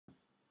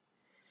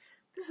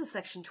This is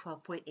section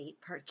 12.8,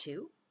 part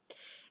 2,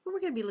 and we're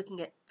going to be looking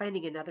at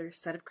finding another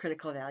set of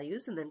critical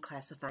values and then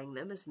classifying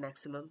them as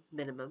maximum,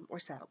 minimum, or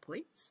saddle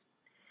points.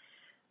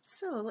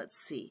 So let's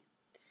see.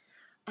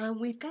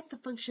 We've got the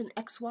function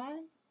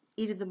xy,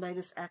 e to the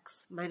minus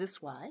x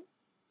minus y,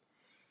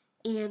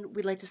 and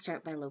we'd like to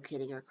start by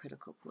locating our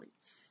critical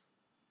points.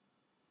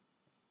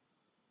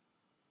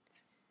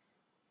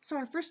 So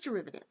our first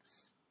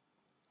derivatives,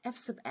 f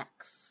sub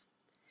x.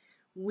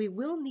 We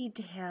will need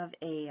to have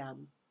a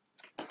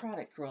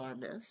product rule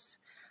on this.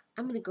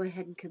 I'm going to go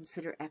ahead and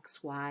consider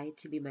xy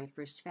to be my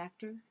first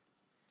factor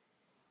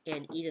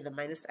and e to the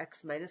minus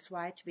x minus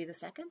y to be the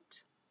second.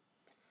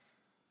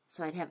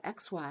 So I'd have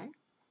xy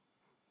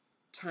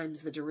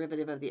times the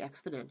derivative of the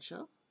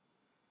exponential,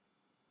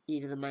 e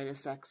to the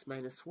minus x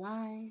minus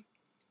y,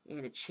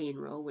 and a chain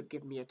rule would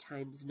give me a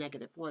times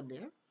 -1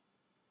 there,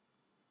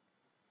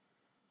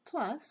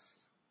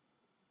 plus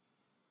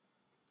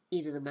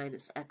e to the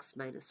minus x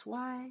minus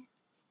y,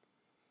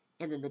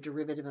 and then the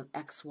derivative of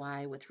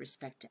xy with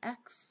respect to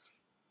x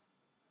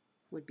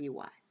would be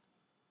y.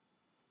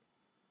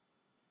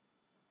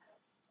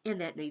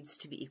 And that needs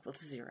to be equal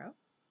to 0.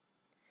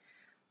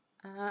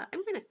 I'm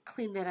going to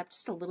clean that up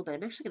just a little bit.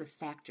 I'm actually going to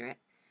factor it.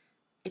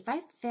 If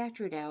I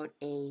factored out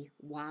a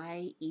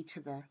y e to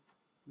the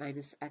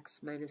minus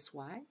x minus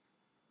y,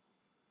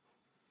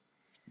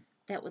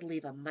 that would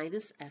leave a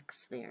minus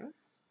x there,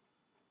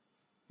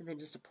 and then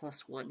just a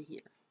 +1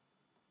 here.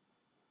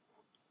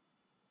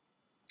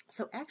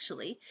 So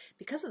actually,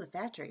 because of the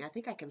factoring, I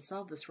think I can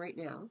solve this right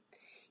now.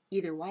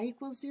 Either y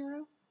equals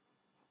 0.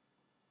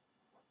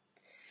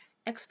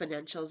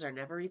 Exponentials are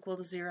never equal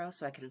to 0,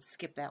 so I can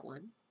skip that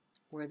one,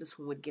 where this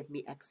one would give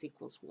me x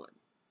equals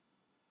 1.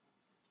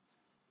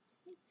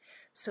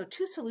 So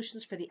two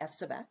solutions for the f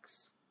sub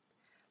x.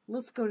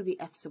 Let's go to the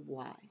f sub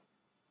y.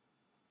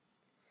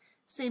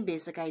 Same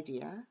basic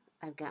idea.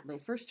 I've got my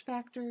first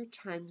factor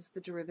times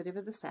the derivative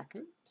of the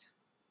second,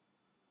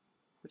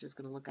 which is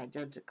going to look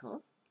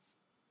identical,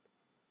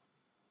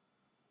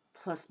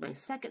 plus my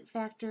second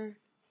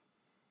factor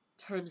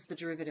times the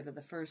derivative of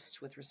the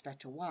first with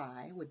respect to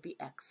y would be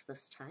x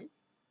this time.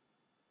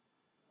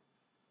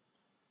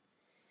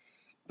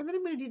 And then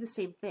I'm going to do the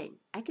same thing.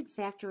 I could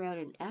factor out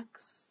an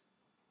x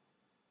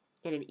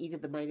and an e to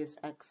the minus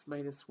x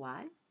minus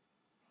y,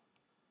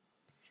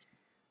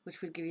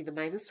 which would give you the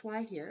minus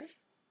y here,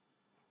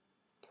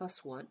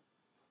 +1.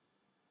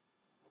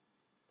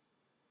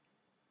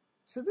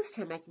 So this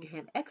time I can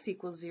have x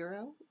equals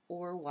 0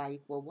 or y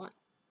equal 1.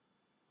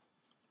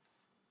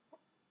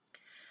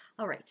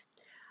 All right.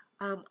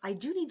 I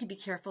do need to be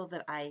careful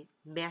that I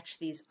match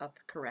these up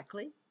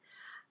correctly.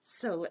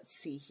 So let's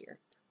see here.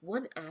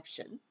 One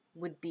option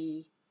would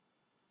be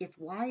if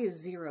y is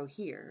 0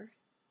 here,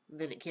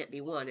 then it can't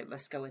be 1. It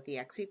must go with the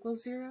x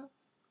equals 0.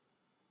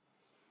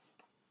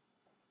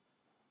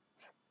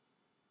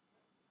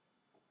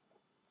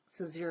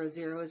 So 0,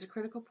 0 is a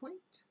critical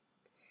point.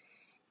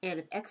 And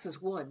if x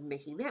is 1,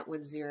 making that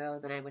one 0,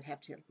 then I would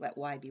have to let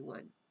y be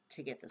 1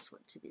 to get this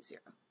one to be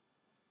 0.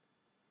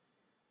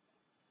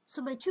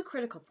 So my two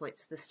critical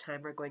points this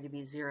time are going to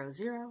be 0,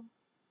 0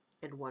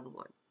 and 1,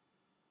 1.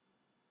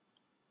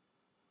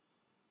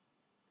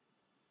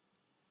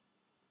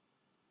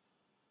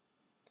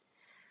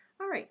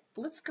 All right,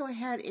 let's go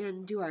ahead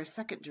and do our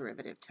second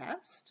derivative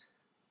test.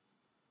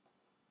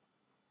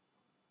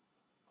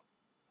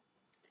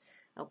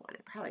 Oh, I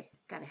probably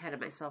got ahead of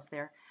myself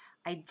there.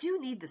 I do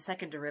need the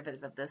second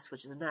derivative of this,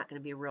 which is not going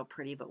to be real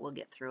pretty, but we'll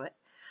get through it.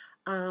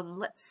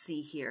 Let's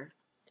see here.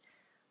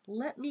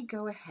 Let me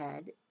go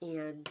ahead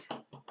and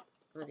I'm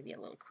going to be a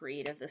little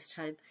creative this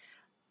time.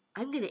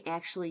 I'm going to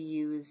actually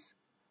use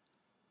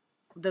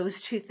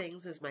those two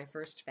things as my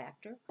first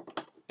factor,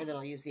 and then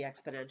I'll use the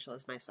exponential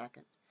as my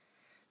second.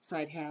 So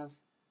I'd have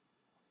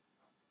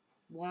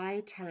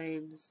y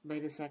times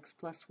minus x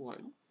plus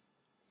 1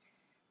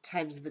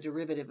 times the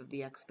derivative of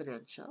the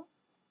exponential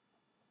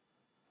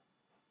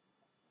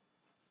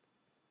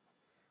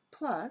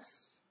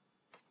plus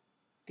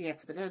the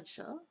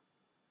exponential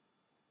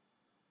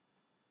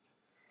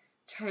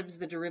times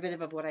the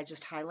derivative of what I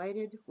just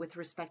highlighted with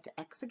respect to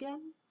x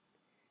again,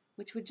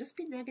 which would just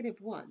be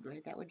 -1,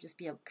 right? That would just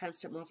be a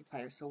constant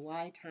multiplier. So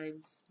y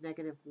times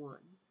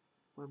 -1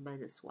 or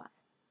minus y.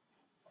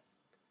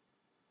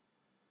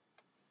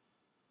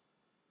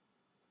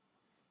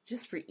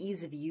 Just for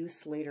ease of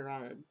use later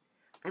on,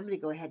 I'm going to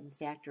go ahead and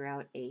factor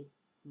out a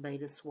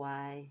minus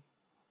y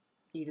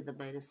e to the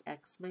minus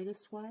x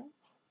minus y,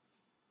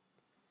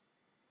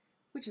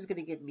 which is going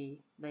to give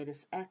me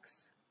minus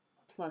x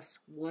plus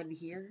 1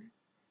 here,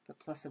 but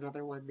plus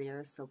another 1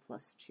 there, so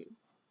 +2.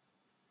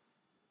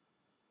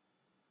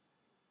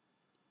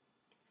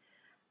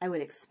 I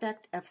would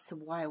expect f sub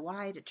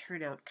yy to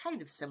turn out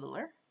kind of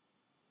similar.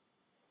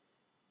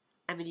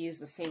 I'm going to use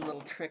the same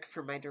little trick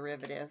for my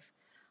derivative.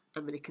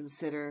 I'm going to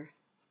consider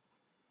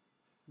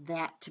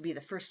that to be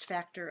the first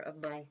factor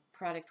of my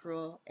product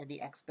rule and the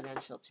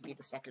exponential to be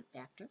the second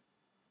factor.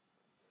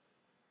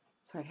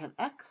 So I'd have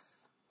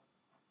x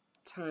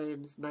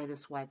times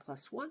minus y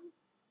plus 1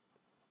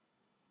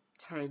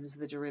 times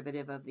the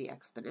derivative of the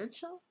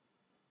exponential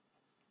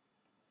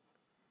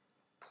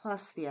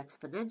plus the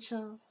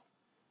exponential,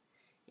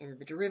 and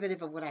the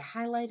derivative of what I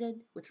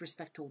highlighted with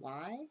respect to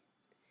y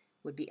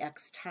would be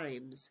x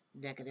times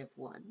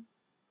 -1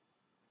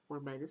 or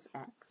minus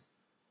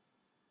x.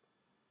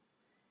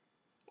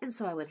 And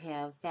so I would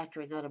have,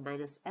 factoring out a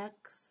minus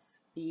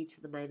x, e to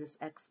the minus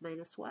x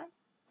minus y.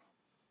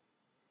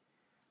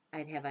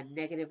 I'd have a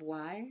negative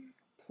y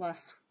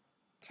plus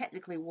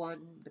technically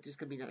 1, but there's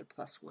going to be another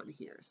plus 1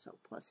 here, so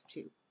plus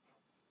 2.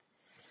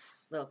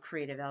 A little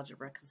creative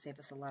algebra can save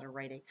us a lot of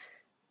writing.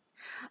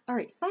 All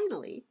right,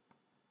 finally,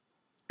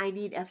 I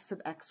need f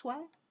sub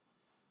xy.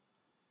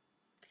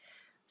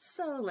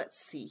 So let's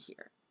see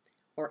here.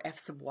 Or f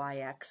sub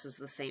yx is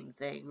the same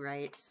thing,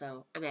 right?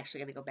 So I'm actually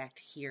going to go back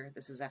to here.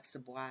 This is f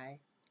sub y,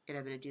 and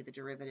I'm going to do the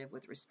derivative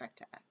with respect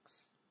to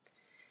x.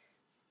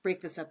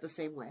 Break this up the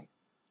same way.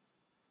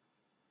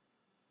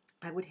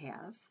 I would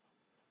have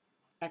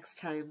x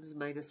times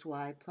minus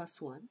y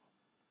plus 1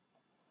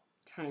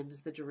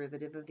 times the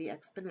derivative of the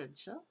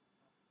exponential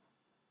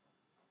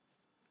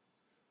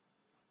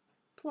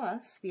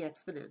plus the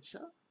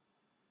exponential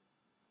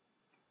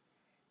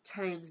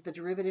times the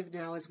derivative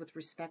now is with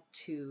respect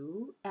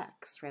to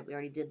x, right? We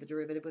already did the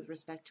derivative with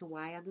respect to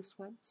y on this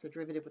one. So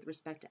derivative with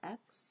respect to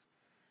x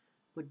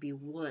would be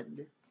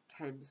 1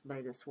 times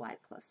minus y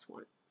plus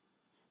 1.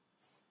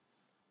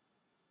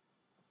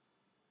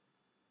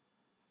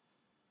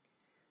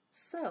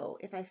 So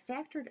if I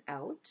factored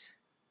out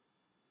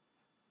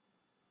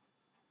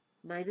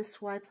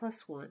minus y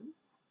plus 1,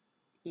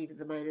 e to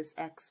the minus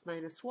x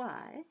minus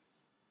y,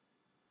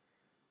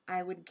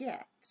 I would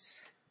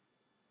get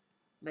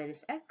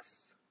minus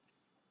x,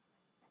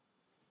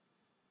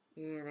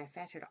 and I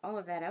factored all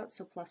of that out,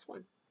 so plus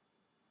 1.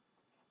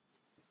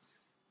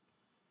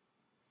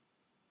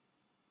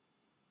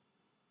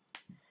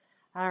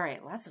 All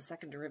right, lots of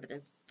second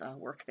derivative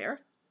work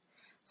there.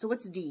 So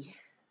what's d?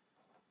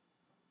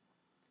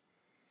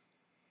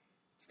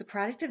 It's the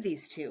product of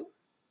these two.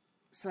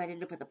 So I'd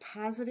end up with a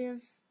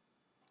positive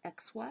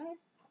xy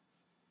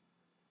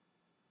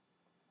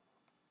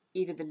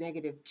e to the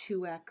negative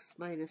 2x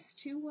minus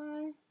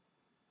 2y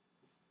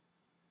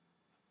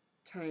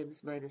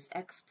times minus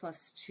x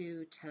plus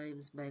 2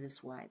 times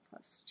minus y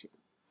plus 2.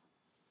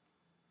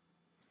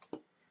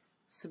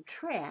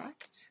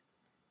 Subtract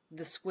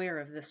the square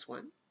of this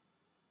one,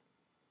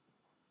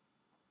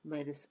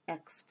 minus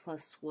x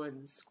plus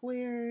 1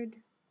 squared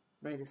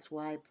minus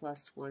y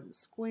plus 1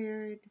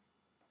 squared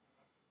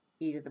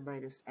e to the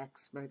minus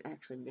x,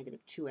 actually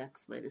negative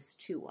 2x minus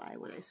 2y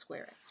when I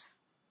square it.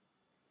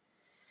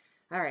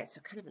 All right,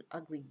 so kind of an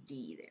ugly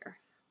d there.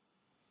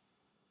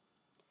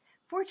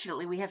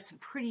 Fortunately, we have some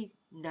pretty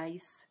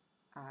nice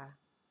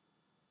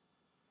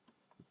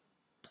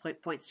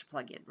points to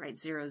plug in, right?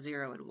 0,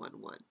 0, and 1,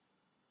 1.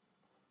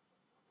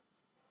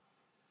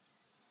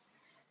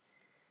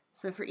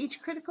 So for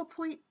each critical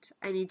point,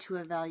 I need to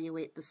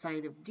evaluate the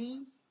sign of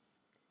d,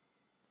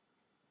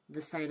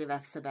 the sign of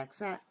f sub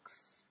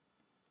xx,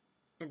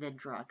 and then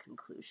draw a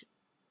conclusion.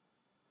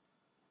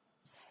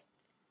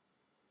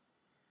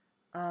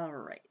 All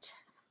right,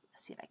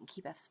 let's see if I can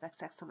keep f sub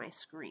xx on my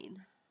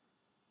screen.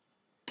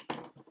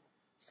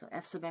 So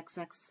f sub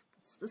xx,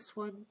 that's this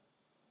one,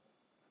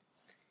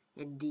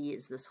 and d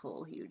is this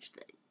whole huge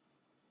thing.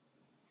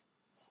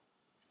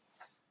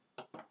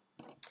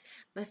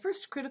 My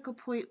first critical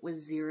point was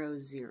 0,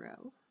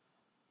 0.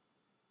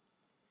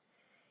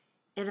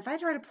 And if I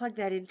try to plug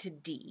that into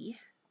d,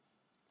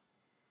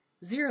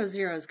 0,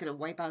 0 is going to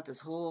wipe out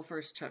this whole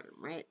first term,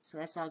 right? So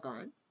that's all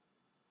gone.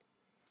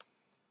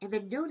 And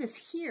then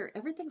notice here,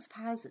 everything's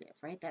positive,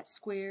 right? That's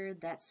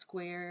squared,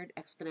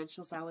 exponential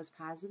is always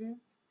positive.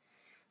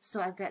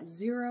 So I've got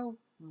 0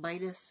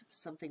 minus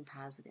something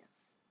positive.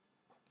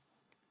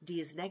 D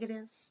is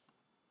negative,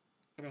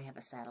 and I have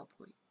a saddle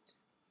point.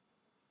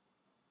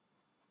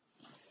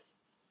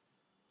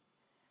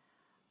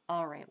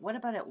 All right, what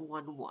about at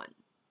 1, 1?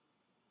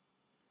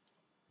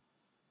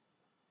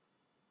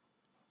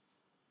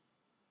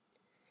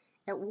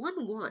 At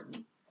 1,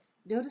 1,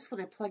 notice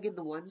when I plug in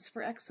the 1s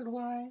for x and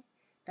y,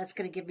 that's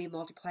going to give me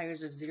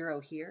multipliers of 0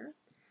 here.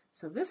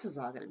 So this is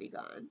all going to be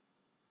gone.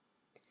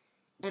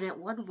 And at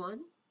 1, 1,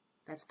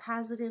 that's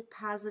positive,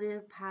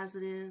 positive,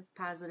 positive,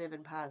 positive,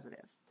 and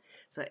positive.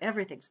 So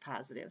everything's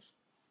positive.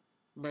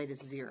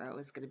 Minus 0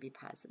 is going to be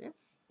positive.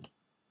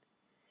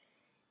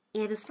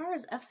 And as far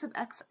as f sub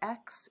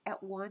xx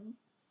at 1,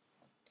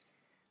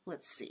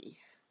 let's see.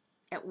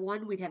 At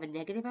 1, we'd have a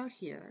negative out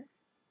here,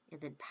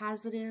 and then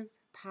positive,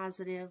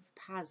 positive,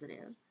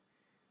 positive.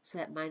 So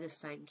that minus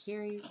sign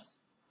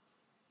carries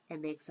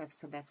and makes f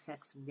sub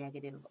xx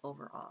negative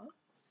overall.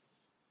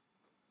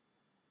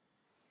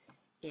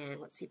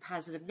 And let's see,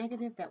 positive,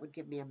 negative, that would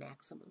give me a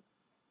maximum.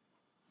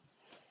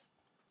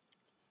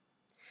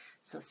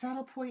 So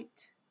saddle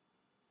point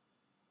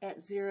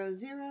at 0,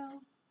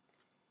 0,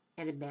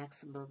 and a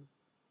maximum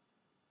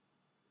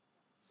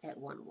at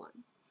 1, 1.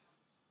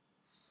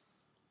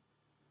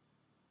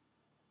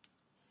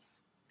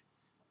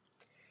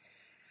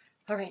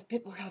 All right,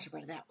 bit more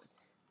algebra to that one.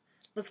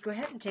 Let's go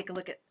ahead and take a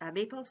look at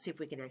Maple, see if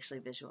we can actually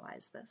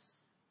visualize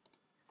this.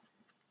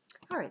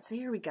 All right, so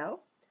here we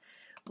go.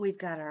 We've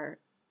got our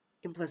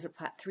implicit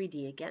plot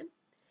 3D again.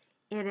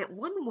 And at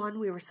 1, 1,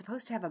 we were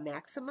supposed to have a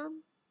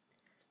maximum.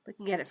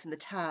 Looking at it from the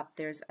top,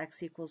 there's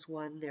x equals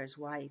 1, there's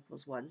y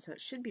equals 1, so it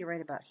should be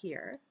right about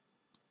here.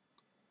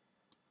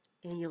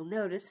 And you'll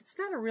notice it's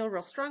not a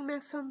real strong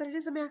maximum, but it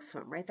is a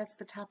maximum, right? That's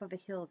the top of a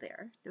hill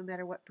there, no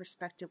matter what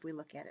perspective we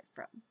look at it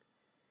from.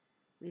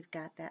 We've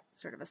got that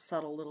sort of a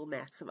subtle little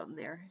maximum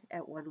there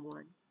at 1,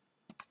 1.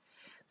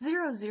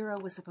 0, 0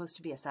 was supposed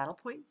to be a saddle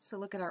point, so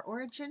look at our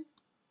origin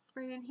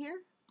right in here.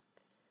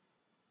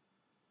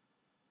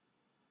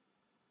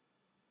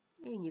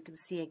 And you can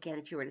see again,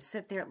 if you were to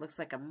sit there, it looks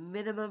like a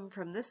minimum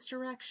from this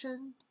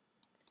direction.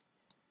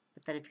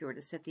 But then if you were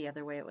to sit the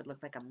other way, it would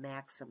look like a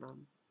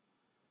maximum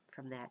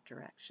from that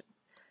direction.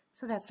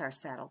 So that's our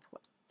saddle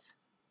point.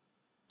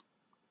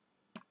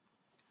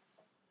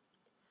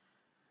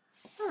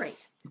 All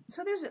right,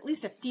 so there's at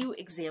least a few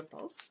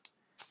examples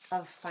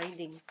of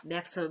finding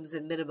maximums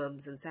and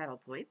minimums and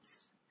saddle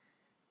points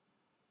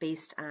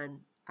based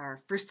on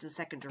our first and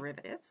second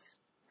derivatives.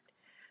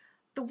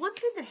 The one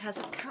thing that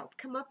hasn't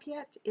come up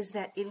yet is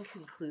that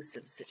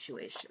inconclusive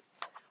situation.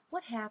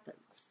 What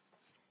happens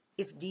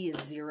if D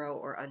is 0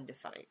 or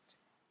undefined?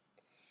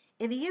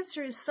 And the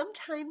answer is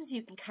sometimes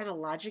you can kind of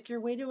logic your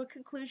way to a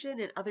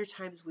conclusion, and other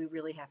times we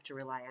really have to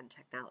rely on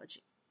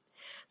technology.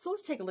 So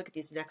let's take a look at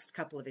these next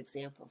couple of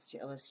examples to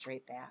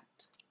illustrate that.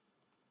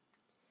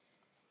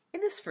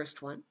 In this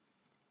first one,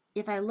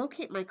 if I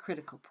locate my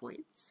critical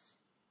points,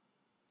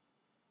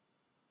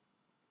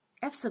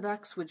 f sub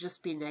x would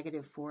just be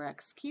negative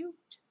 4x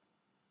cubed.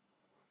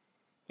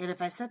 And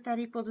if I set that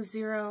equal to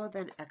 0,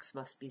 then x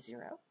must be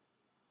 0.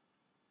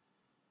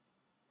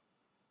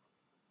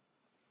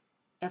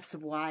 F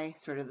sub y,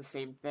 sort of the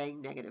same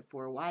thing, negative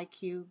 4y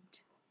cubed,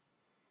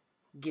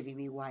 giving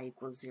me y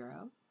equals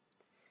 0.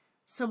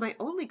 So my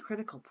only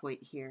critical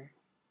point here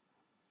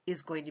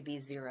is going to be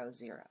 0,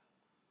 0.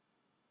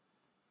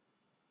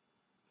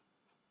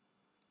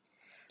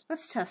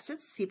 Let's test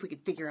it, see if we can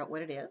figure out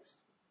what it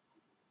is.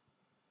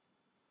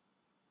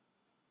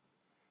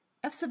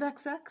 F sub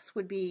xx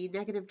would be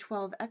negative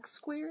 12x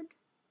squared.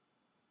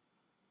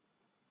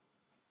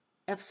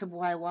 F sub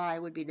yy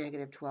would be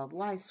negative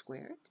 12y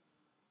squared.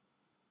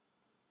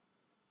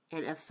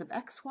 And f sub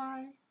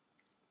xy,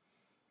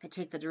 if I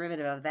take the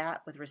derivative of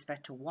that with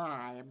respect to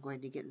y, I'm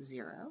going to get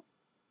 0.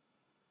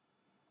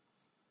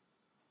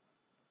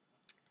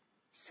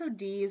 So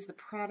D is the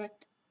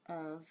product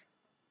of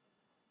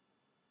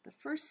the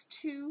first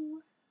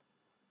two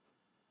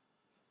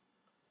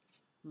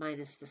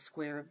minus the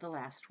square of the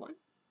last one,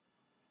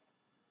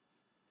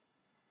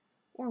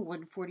 or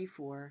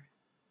 144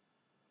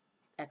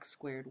 x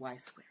squared y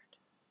squared.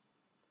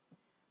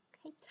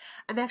 Okay.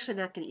 I'm actually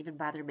not going to even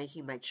bother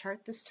making my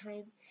chart this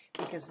time,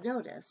 because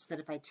notice that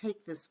if I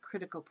take this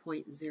critical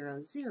point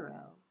 0,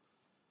 0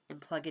 and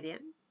plug it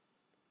in,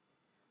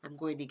 I'm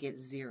going to get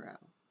 0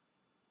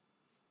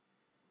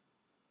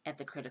 at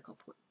the critical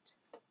point,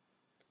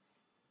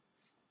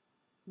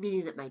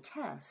 meaning that my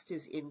test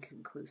is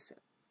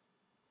inconclusive.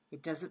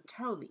 It doesn't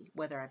tell me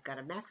whether I've got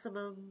a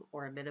maximum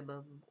or a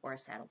minimum or a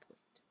saddle point.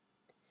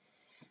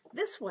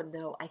 This one,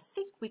 though, I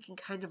think we can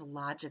kind of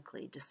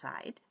logically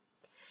decide.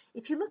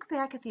 If you look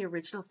back at the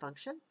original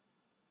function,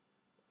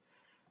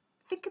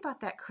 think about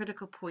that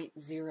critical point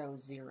 0,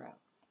 0.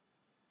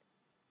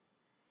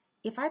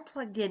 If I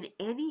plugged in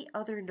any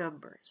other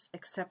numbers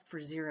except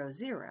for 0,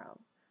 0,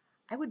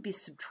 I would be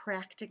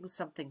subtracting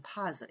something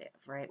positive,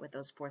 right, with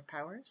those fourth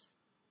powers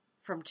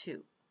from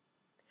 2.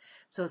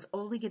 So it's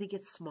only going to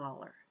get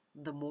smaller.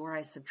 The more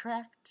I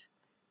subtract,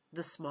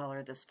 the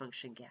smaller this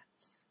function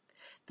gets.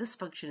 This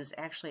function is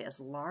actually as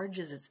large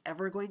as it's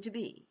ever going to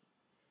be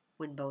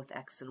when both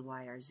x and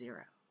y are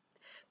 0.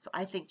 So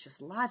I think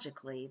just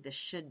logically this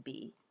should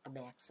be a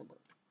maximum.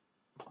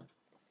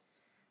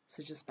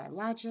 So just by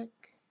logic,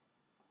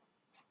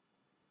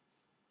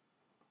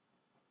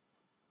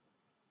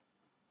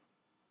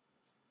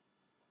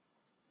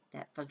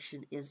 that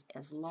function is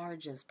as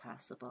large as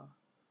possible.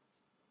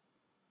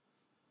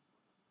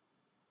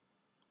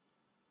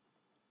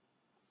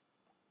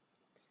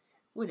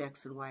 When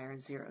x and y are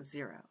 0,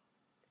 0.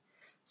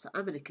 So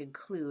I'm going to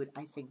conclude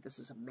I think this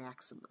is a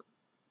maximum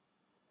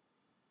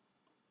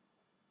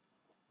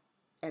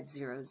at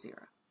 0, 0.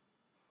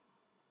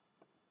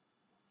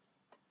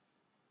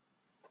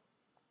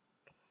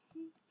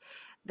 Okay.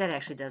 That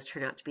actually does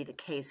turn out to be the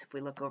case if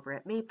we look over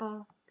at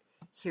Maple.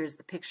 Here's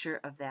the picture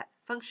of that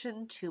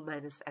function, 2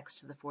 minus x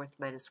to the fourth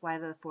minus y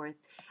to the fourth,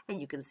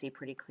 and you can see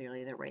pretty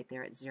clearly that right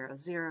there at 0,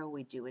 0,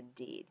 we do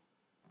indeed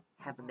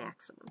have a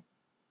maximum.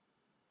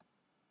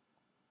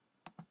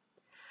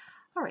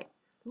 All right,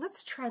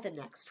 let's try the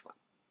next one.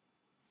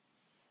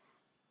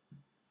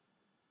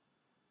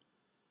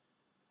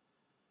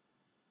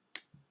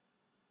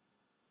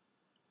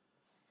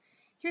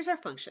 Here's our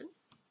function,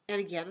 and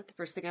again, the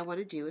first thing I want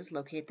to do is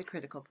locate the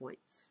critical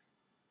points.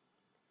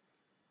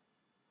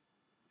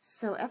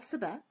 So f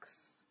sub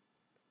x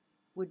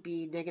would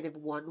be negative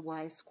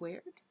 1y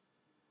squared.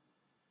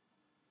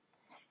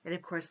 And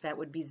of course that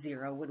would be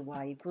 0 when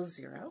y equals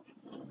 0.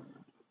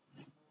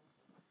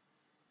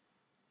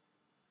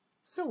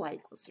 So y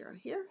equals 0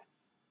 here.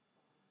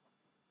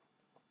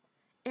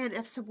 And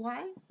f sub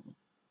y,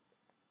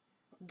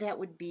 that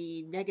would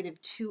be negative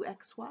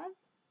 2xy.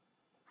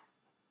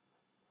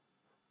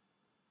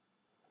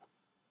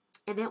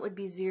 And that would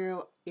be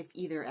 0 if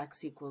either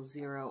x equals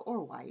 0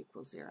 or y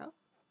equals 0.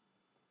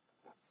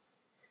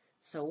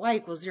 So y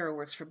equals 0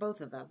 works for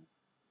both of them.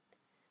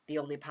 The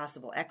only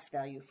possible x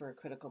value for a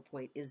critical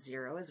point is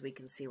 0, as we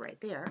can see right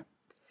there.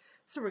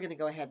 So we're going to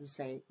go ahead and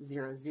say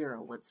 0,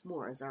 0 once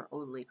more as our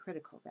only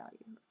critical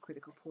value,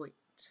 critical point.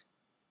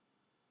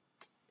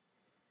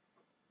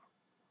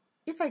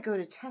 If I go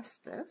to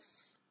test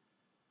this,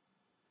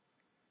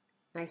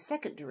 my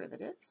second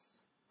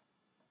derivatives,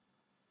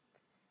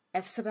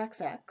 f sub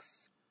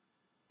xx,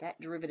 that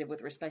derivative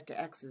with respect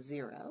to x is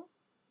 0.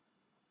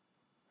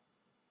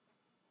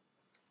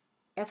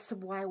 F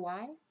sub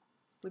yy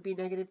would be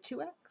negative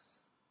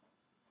 2x.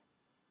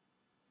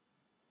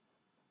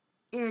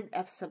 And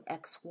f sub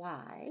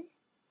xy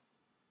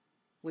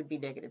would be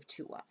negative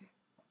 2y.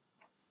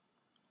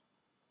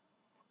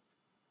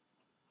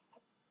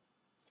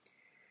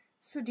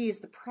 So d is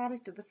the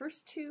product of the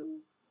first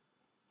two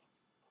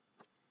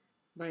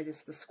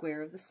minus the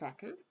square of the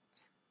second,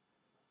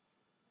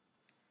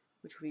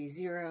 which would be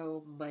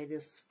 0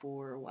 minus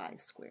 4y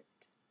squared.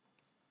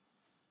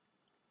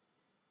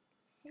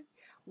 Okay.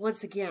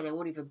 Once again, I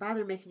won't even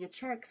bother making a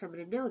chart because I'm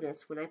going to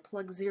notice when I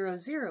plug 0,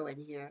 0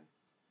 in here,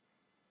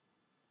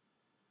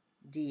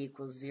 d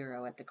equals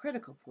 0 at the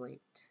critical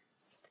point,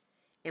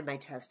 and my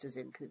test is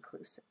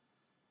inconclusive.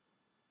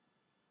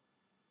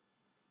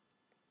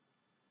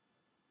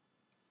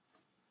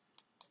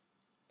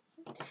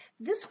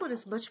 This one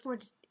is much more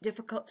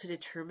difficult to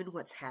determine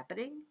what's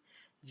happening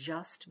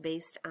just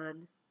based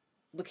on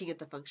looking at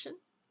the function,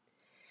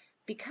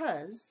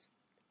 because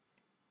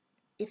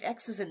if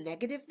x is a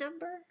negative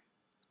number,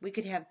 we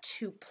could have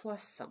 2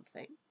 plus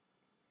something,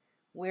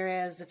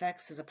 whereas if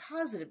x is a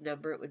positive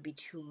number, it would be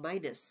 2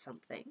 minus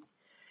something.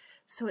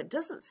 So it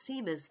doesn't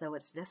seem as though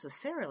it's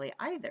necessarily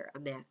either a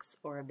max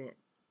or a min.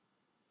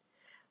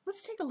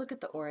 Let's take a look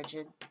at the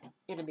origin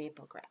in a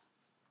maple graph.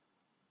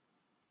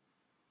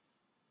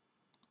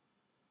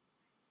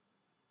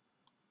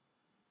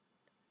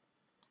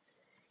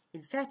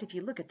 In fact, if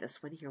you look at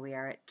this one, here we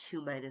are at 2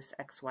 minus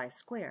xy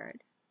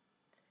squared.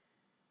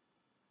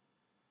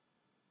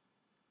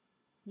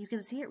 You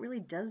can see it really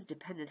does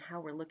depend on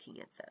how we're looking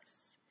at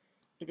this.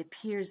 It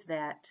appears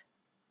that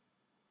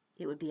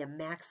it would be a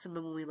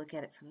maximum when we look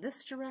at it from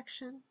this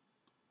direction.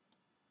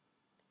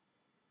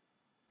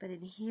 But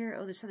in here,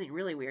 oh, there's something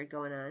really weird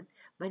going on.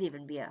 Might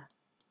even be a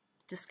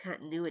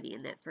discontinuity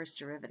in that first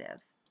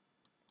derivative.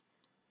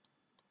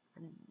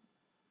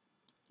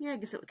 Yeah, I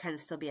guess it would kind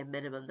of still be a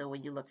minimum, though,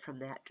 when you look from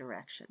that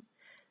direction.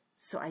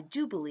 So I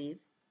do believe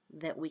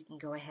that we can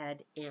go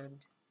ahead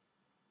and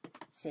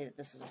say that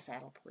this is a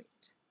saddle point.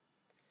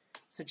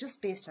 So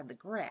just based on the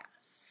graph,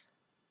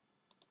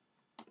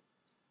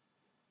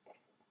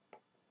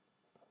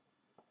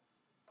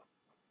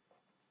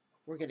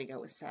 we're going to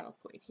go with saddle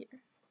point here.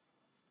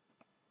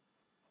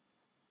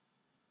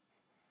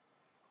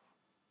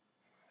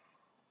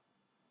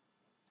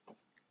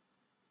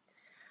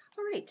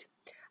 All right.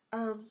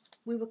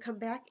 We will come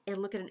back and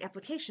look at an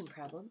application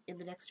problem in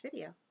the next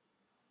video.